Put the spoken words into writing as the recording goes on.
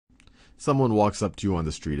Someone walks up to you on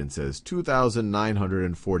the street and says,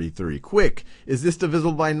 2,943. Quick, is this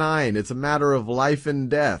divisible by 9? It's a matter of life and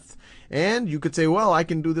death. And you could say, well, I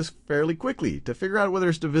can do this fairly quickly. To figure out whether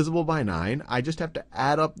it's divisible by 9, I just have to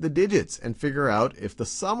add up the digits and figure out if the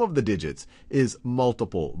sum of the digits is a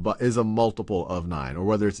multiple of 9, or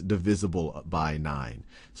whether it's divisible by 9.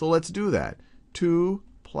 So let's do that. 2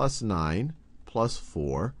 plus 9 plus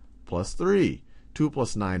 4 plus 3. 2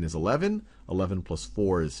 plus 9 is 11. 11 plus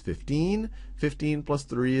 4 is 15. 15 plus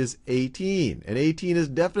 3 is 18. And 18 is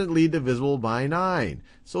definitely divisible by 9.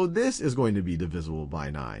 So this is going to be divisible by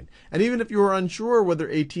 9. And even if you are unsure whether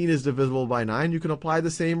 18 is divisible by 9, you can apply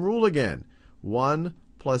the same rule again. 1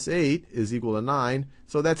 plus 8 is equal to 9.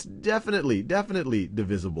 So that's definitely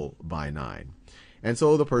divisible by 9. And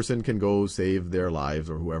so the person can go save their lives,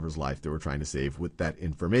 or whoever's life they were trying to save, with that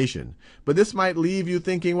information. But this might leave you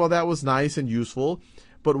thinking, well, that was nice and useful,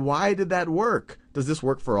 but why did that work? Does this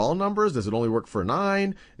work for all numbers? Does it only work for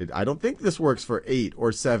 9? I don't think this works for 8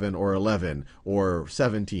 or 7 or 11 or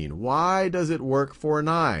 17. Why does it work for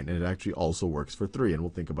 9? And it actually also works for 3, and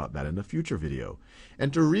we'll think about that in a future video.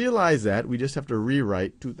 And to realize that, we just have to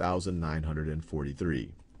rewrite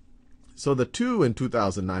 2,943. So the 2 in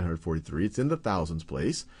 2,943, it's in the thousands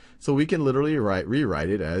place. So we can literally rewrite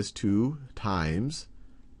it as 2 times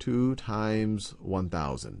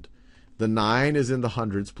 1,000. The 9 is in the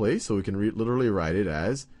hundreds place, so we can literally write it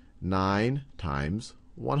as 9 times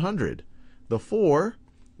 100. The 4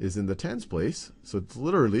 is in the tens place, so it's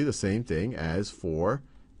literally the same thing as 4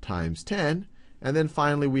 times 10. And then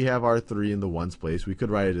finally we have our 3 in the ones place. We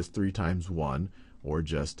could write it as 3 times 1, or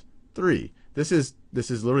just 3. This is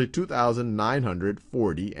literally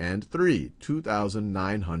 2,940 and 3.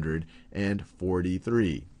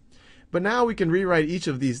 2,943. But now we can rewrite each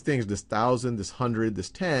of these things, this 1,000, this 100, this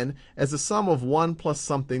 10, as the sum of 1 plus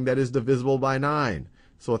something that is divisible by 9.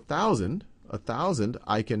 So 1,000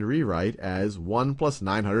 I can rewrite as 1 plus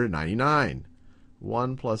 999.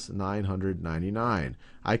 1 plus 999.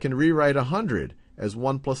 I can rewrite 100 as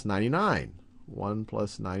 1 plus 99. 1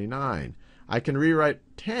 plus 99. I can rewrite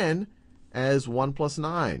 10 as 1 plus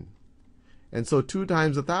 9. And so 2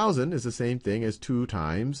 times 1,000 is the same thing as 2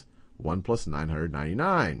 times 1 plus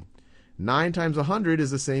 999. 9 times 100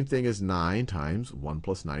 is the same thing as 9 times 1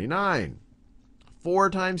 plus 99. 4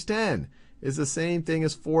 times 10 is the same thing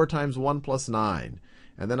as 4 times 1 plus 9.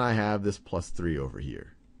 And then I have this plus 3 over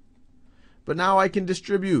here. But now I can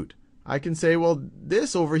distribute. I can say, well,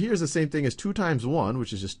 this over here is the same thing as 2 times 1,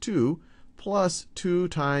 which is just 2, plus 2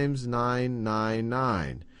 times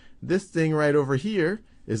 999. This thing right over here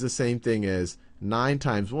is the same thing as 9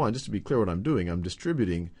 times 1. Just to be clear what I'm doing, I'm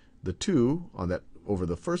distributing the 2 on that over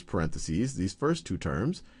the first parentheses, these first two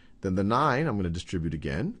terms. Then the 9 I'm going to distribute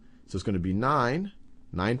again. So it's going to be 9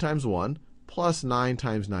 times 1, plus 9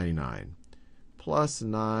 times 99. Plus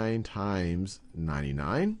 9 times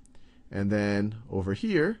 99. And then over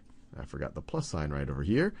here, I forgot the plus sign right over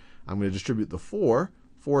here, I'm going to distribute the 4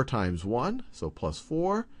 times 1, so plus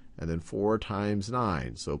 4, and then 4 times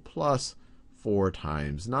 9, so plus 4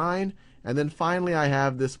 times 9. And then finally I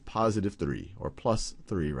have this positive 3, or plus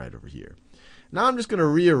 3 right over here. Now I'm just going to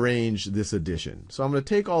rearrange this addition. So I'm going to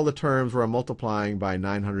take all the terms where I'm multiplying by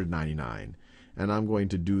 999, and I'm going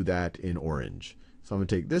to do that in orange. So I'm going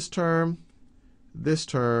to take this term,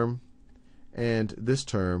 and this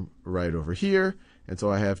term right over here. And so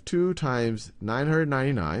I have 2 times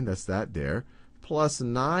 999, that's that there, plus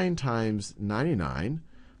 9 times 99,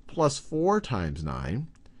 plus 4 times 9,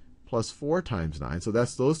 plus 4 times 9. So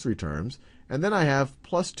that's those three terms. And then I have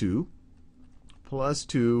plus 2, plus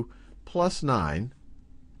 9,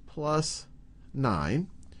 plus 9,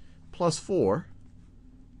 plus 4,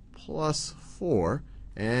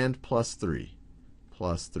 and plus 3.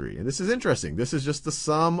 And this is interesting. This is just the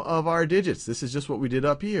sum of our digits. This is just what we did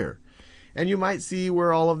up here. And you might see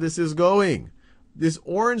where all of this is going. This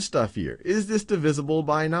orange stuff here, is this divisible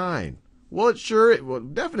by 9? Well,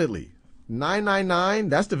 definitely. 999,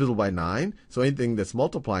 that's divisible by 9. So anything that's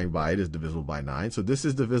multiplying by it is divisible by 9. So this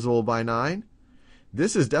is divisible by 9.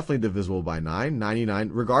 This is definitely divisible by 9.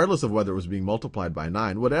 99, regardless of whether it was being multiplied by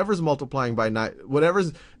 9. Whatever is multiplying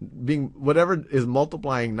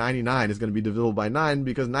 99 is going to be divisible by 9,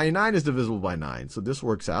 because 99 is divisible by 9. So this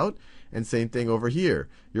works out. And same thing over here.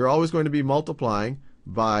 You're always going to be multiplying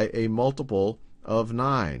by a multiple of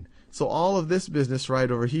 9. So all of this business right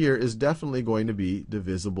over here is definitely going to be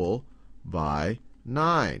divisible by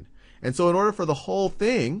 9. And so in order for the whole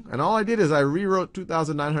thing, and all I did is I rewrote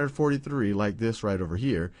 2,943 like this right over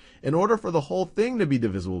here. In order for the whole thing to be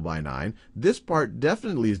divisible by 9, this part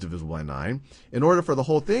definitely is divisible by 9. In order for the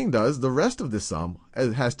whole thing the rest of this sum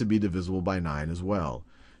has to be divisible by 9 as well.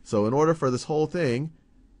 So in order for this whole thing,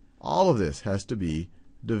 all of this has to be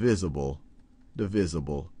divisible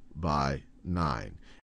by 9.